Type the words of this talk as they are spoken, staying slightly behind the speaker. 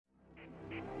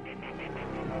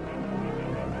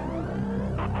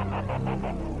Hello,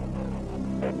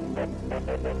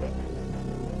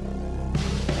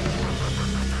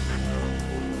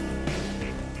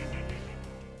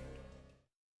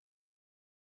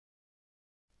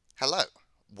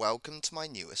 welcome to my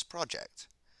newest project.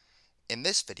 In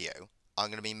this video, I'm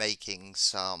going to be making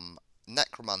some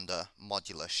Necromunda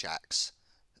modular shacks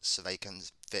so they can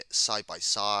fit side by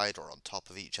side or on top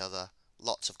of each other,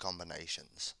 lots of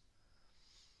combinations.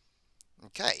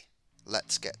 Okay,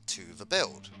 let's get to the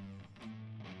build.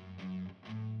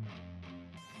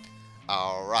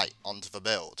 Alright, onto the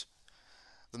build.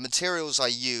 The materials I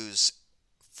use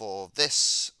for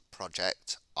this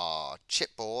project are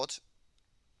chipboard,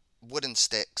 wooden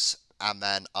sticks, and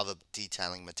then other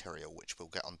detailing material which we'll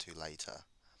get onto later.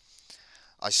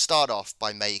 I start off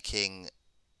by making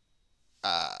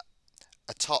a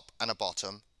top and a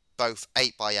bottom, both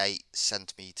 8x8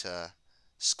 centimeter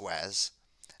squares,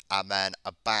 and then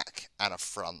a back and a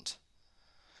front.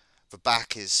 The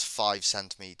back is 5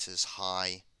 centimeters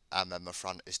high and then the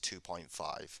front is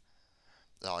 2.5.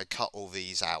 Now I cut all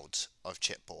these out of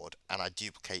chipboard and I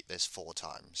duplicate this 4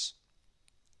 times.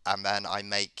 And then I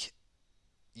make,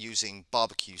 using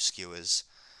barbecue skewers,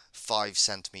 5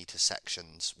 centimeter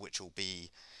sections which will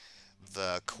be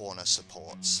the corner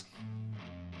supports.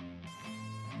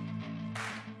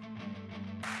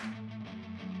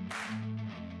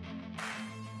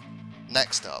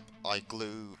 Next up, I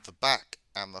glue the back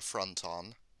and the front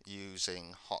on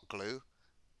using hot glue,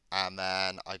 and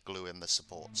then I glue in the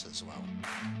supports as well.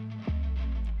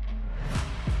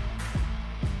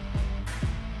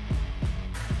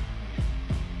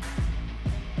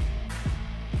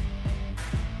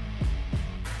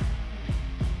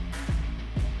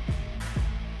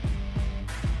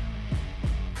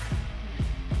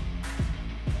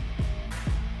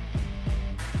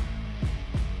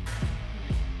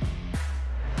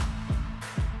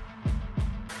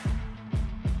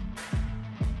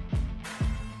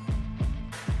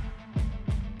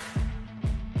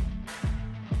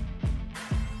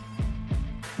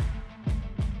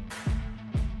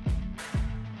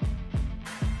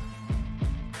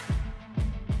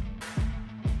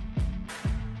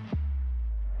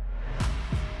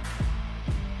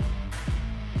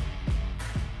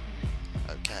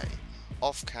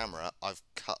 Off camera, I've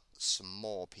cut some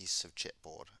more pieces of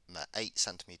chipboard, and they're 8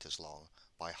 centimeters long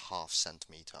by ½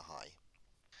 centimeter high.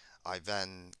 I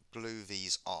then glue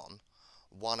these on,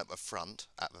 one at the front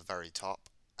at the very top,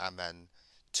 and then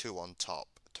 2 on top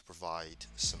to provide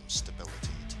some stability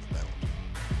to the build.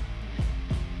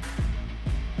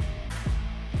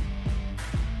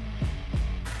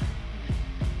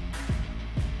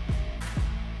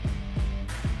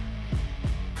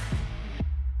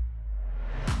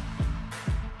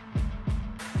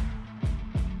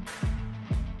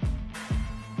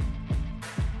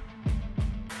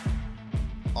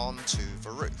 Onto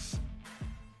the roof.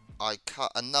 I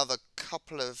cut another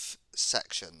couple of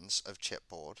sections of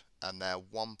chipboard and they're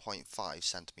 1.5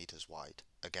 centimeters wide,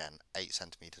 again 8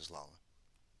 centimeters long,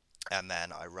 and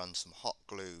then I run some hot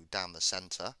glue down the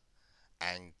center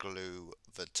and glue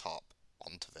the top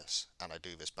onto this, and I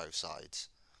do this both sides.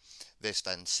 This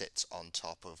then sits on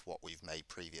top of what we've made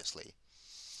previously,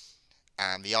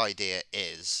 and the idea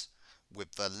is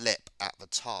with the lip at the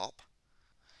top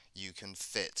you can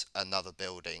fit another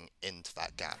building into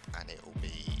that gap and it will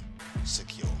be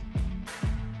secure.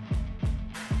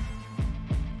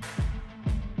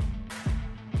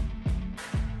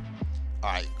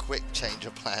 Alright, quick change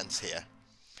of plans here.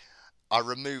 I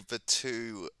removed the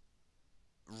 2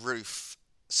 roof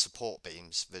support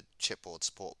beams, the chipboard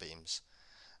support beams,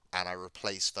 and I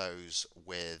replaced those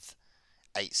with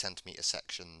 8 centimeter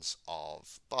sections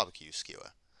of barbecue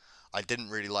skewer. I didn't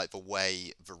really like the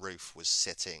way the roof was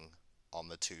sitting on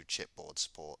the 2 chipboard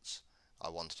supports. I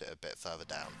wanted it a bit further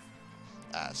down.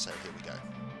 So here we go.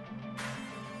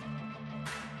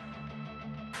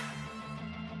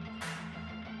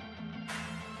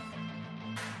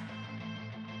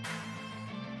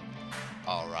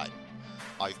 Alright,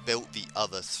 I've built the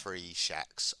other 3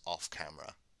 shacks off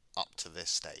camera up to this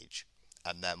stage,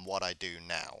 and then what I do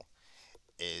now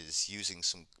is, using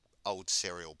some old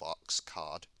cereal box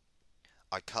card,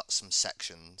 I cut some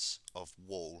sections of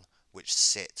wall which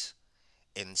sit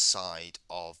inside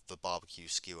of the barbecue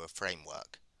skewer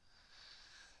framework.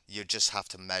 You just have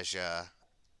to measure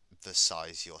the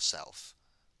size yourself.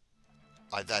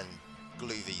 I then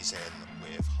glue these in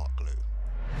with hot glue.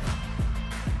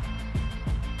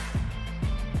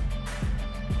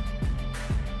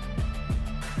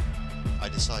 I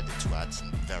decided to add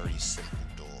some very simple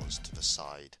doors to the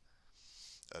side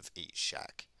of each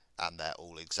shack, and they're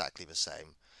all exactly the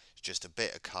same. It's just a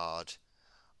bit of card.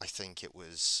 I think it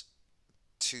was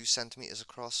 2 centimeters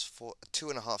across,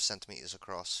 2.5 centimeters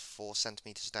across, 4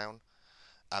 centimeters down,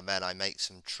 and then I make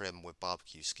some trim with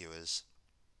barbecue skewers,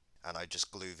 and I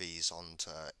just glue these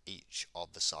onto each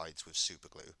of the sides with super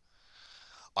glue.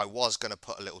 I was going to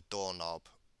put a little doorknob,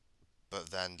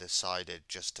 but then decided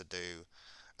just to do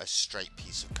a straight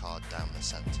piece of card down the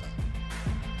center.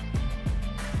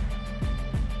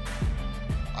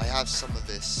 I have some of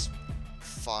this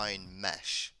fine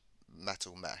mesh,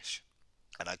 metal mesh,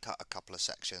 and I cut a couple of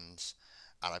sections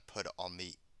and I put it on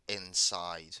the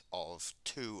inside of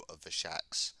 2 of the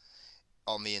shacks,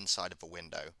 on the inside of a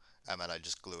window, and then I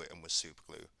just glue it in with super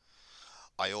glue.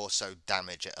 I also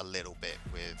damage it a little bit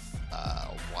with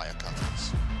wire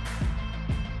cutters.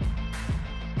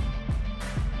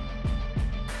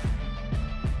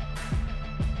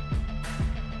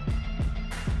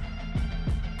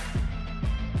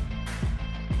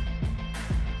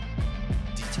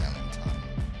 Detailing time.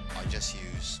 I just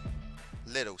use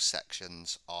little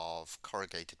sections of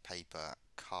corrugated paper,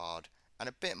 card, and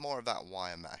a bit more of that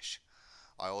wire mesh.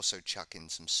 I also chuck in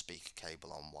some speaker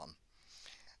cable on one,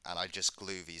 and I just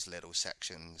glue these little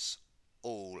sections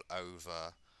all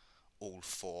over all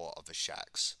 4 of the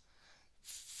shacks,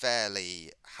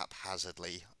 fairly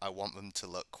haphazardly. I want them to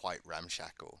look quite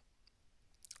ramshackle.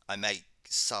 I make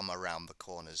some around the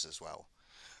corners as well,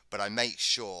 but I make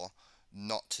sure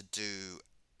not to do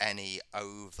any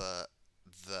over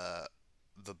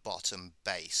the bottom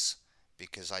base,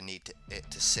 because I need it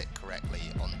to sit correctly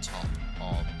on top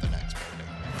of the next building.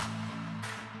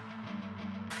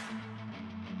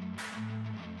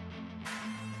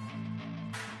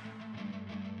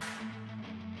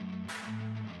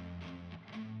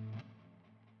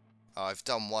 I've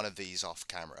done one of these off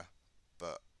camera,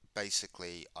 but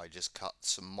basically I just cut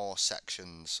some more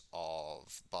sections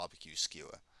of barbecue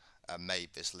skewer and made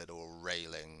this little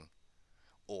railing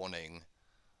awning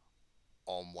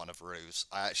on one of the roofs.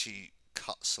 I actually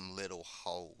cut some little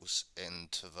holes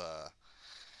into the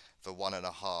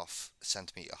 1.5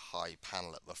 centimeter high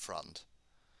panel at the front,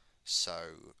 so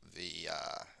the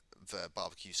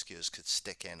barbecue skewers could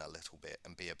stick in a little bit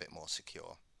and be a bit more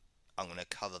secure. I'm going to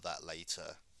cover that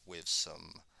later with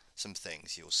some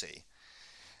things you'll see.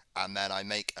 And then I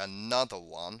make another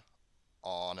one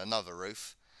on another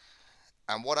roof,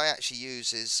 and what I actually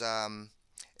use is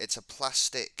it's a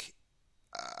plastic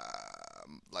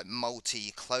like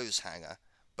multi clothes hanger,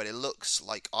 but it looks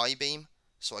like I-beam,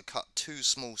 so I cut 2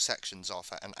 small sections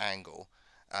off at an angle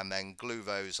and then glue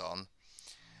those on,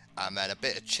 and then a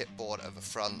bit of chipboard at the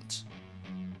front.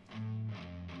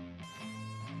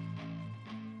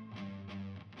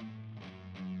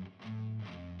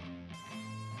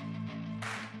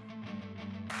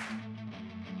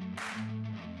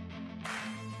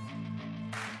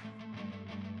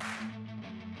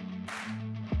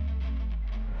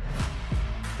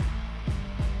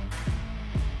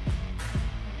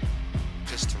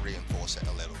 Just to reinforce it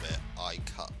a little bit, I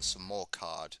cut some more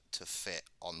card to fit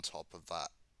on top of that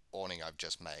awning I've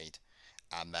just made,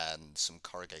 and then some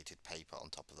corrugated paper on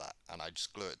top of that, and I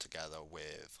just glue it together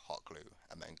with hot glue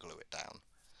and then glue it down.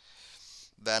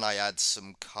 Then I add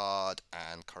some card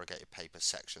and corrugated paper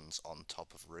sections on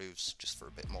top of roofs just for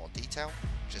a bit more detail,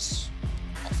 just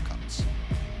offcuts.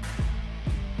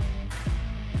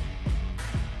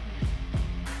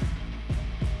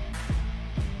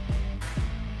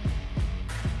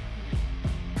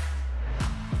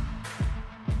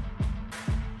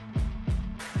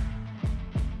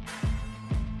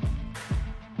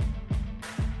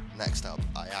 Next up,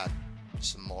 I add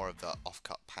some more of the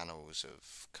offcut panels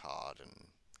of card and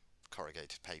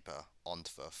corrugated paper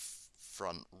onto the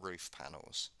front roof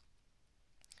panels.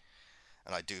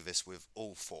 And I do this with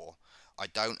all 4. I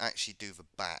don't actually do the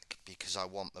back because I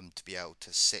want them to be able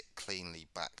to sit cleanly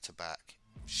back to back,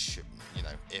 you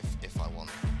know, if I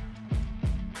want.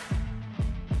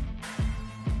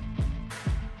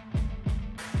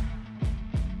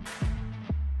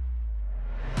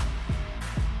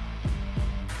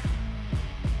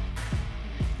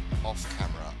 Off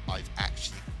camera, I've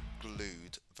actually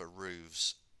glued the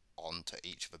roofs onto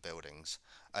each of the buildings.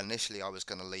 Initially I was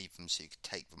going to leave them so you could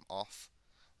take them off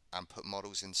and put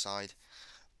models inside,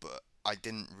 but I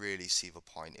didn't really see the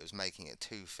point. It was making it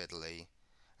too fiddly,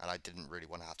 and I didn't really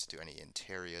want to have to do any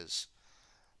interiors.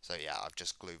 So yeah, I've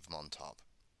just glued them on top.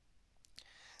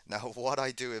 Now what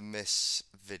I do in this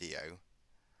video,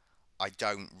 I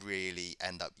don't really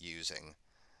end up using,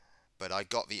 but I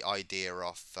got the idea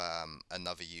off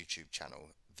another YouTube channel,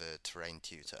 the Terrain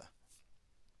Tutor,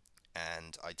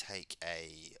 and I take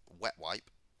a wet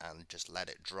wipe and just let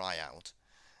it dry out,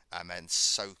 and then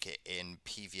soak it in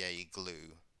PVA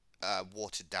glue,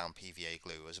 watered down PVA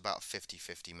glue. It was about a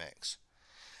 50-50 mix,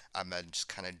 and then just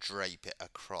kind of drape it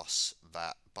across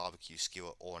that barbecue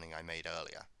skewer awning I made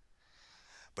earlier.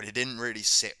 But it didn't really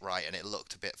sit right and it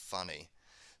looked a bit funny.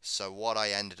 So what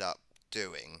I ended up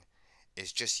doing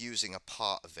is just using a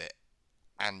part of it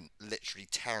and literally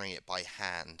tearing it by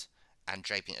hand and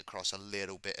draping it across a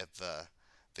little bit of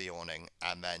the awning,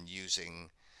 and then using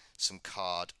some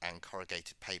card and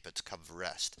corrugated paper to cover the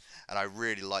rest. And I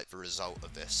really like the result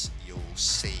of this. You'll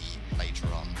see later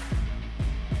on.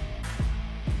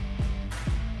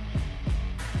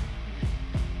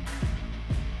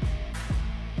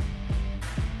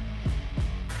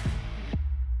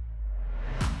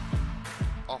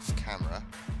 Off camera,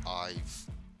 I've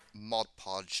Mod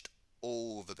Podged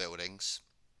all the buildings,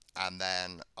 and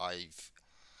then I've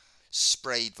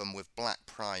sprayed them with black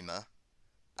primer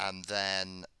and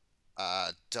then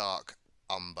dark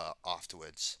umber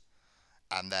afterwards,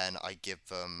 and then I give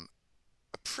them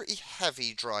a pretty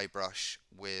heavy dry brush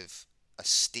with a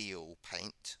steel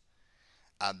paint,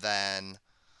 and then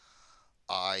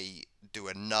I do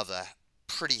another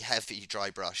pretty heavy dry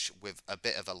brush with a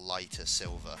bit of a lighter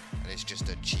silver, and it's just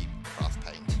a cheap craft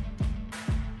paint.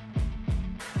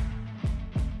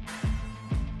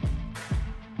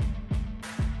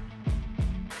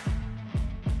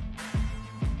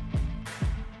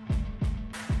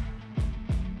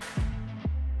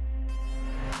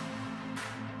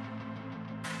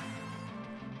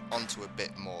 Onto a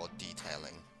bit more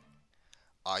detailing.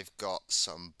 I've got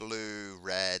some blue,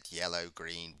 red, yellow,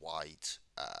 green, white,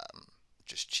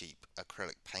 just cheap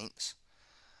acrylic paints,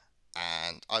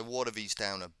 and I water these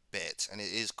down a bit, and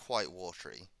it is quite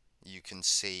watery. You can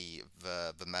see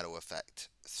the metal effect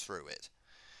through it,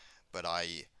 but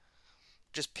I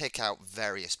just pick out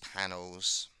various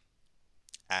panels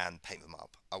and paint them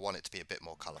up. I want it to be a bit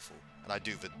more colourful, and I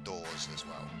do the doors as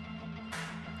well.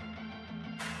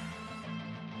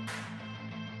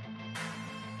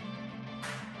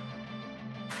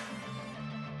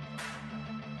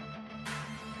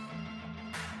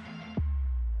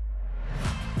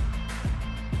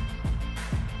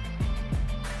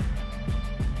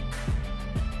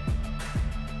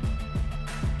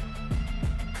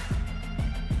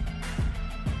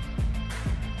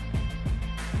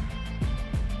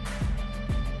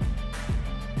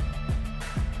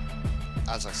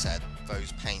 As I said,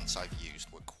 those paints I've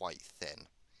used were quite thin.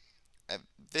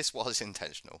 This was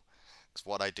intentional, because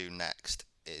what I do next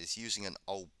is, using an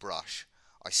old brush,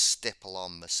 I stipple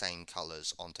on the same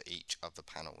colours onto each of the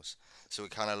panels, so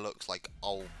it kind of looks like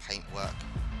old paintwork.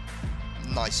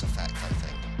 Nice effect, I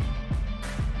think.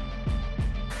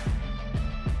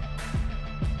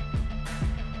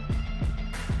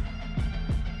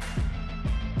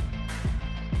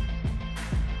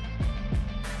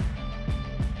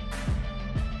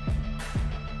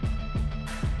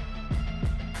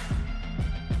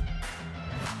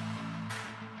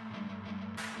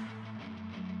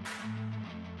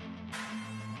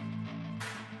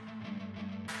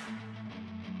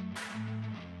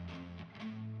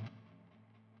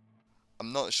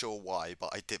 I'm not sure why,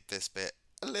 but I did this bit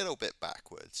a little bit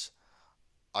backwards.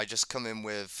 I just come in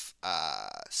with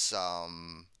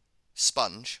some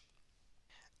sponge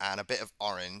and a bit of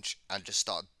orange and just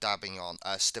start dabbing on,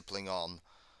 stippling on,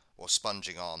 or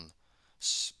sponging on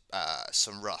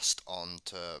some rust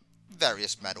onto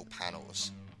various metal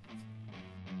panels.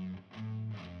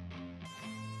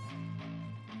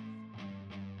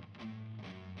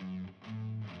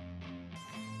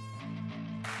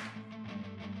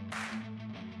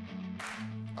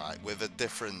 Alright, with a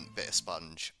different bit of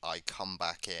sponge, I come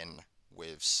back in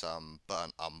with some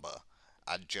burnt umber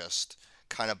and just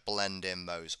kind of blend in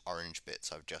those orange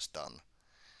bits I've just done.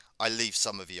 I leave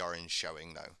some of the orange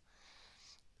showing though.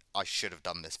 I should have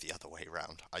done this the other way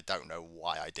around. I don't know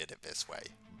why I did it this way,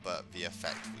 but the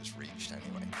effect was reached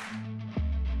anyway.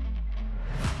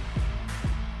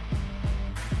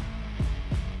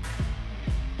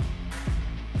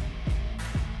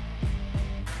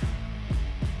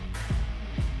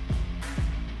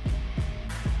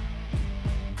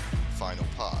 Final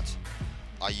part.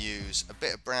 I use a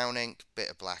bit of brown ink, bit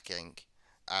of black ink,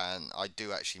 and I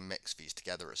do actually mix these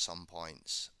together at some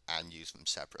points and use them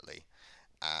separately.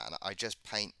 And I just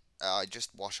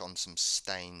wash on some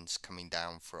stains coming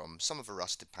down from some of the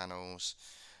rusted panels,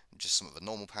 just some of the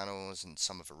normal panels and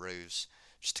some of the roofs,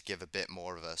 just to give a bit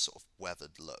more of a sort of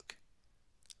weathered look.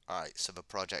 Alright, so the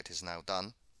project is now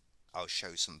done. I'll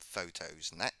show some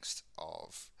photos next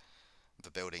of the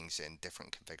buildings in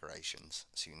different configurations,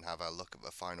 so you can have a look at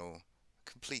the final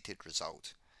completed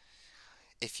result.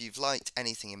 If you've liked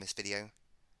anything in this video,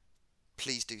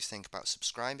 please do think about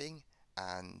subscribing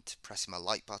and pressing my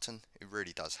like button. It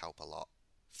really does help a lot.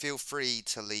 Feel free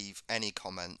to leave any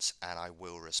comments and I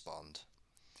will respond.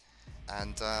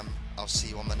 And I'll see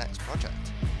you on the next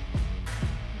project.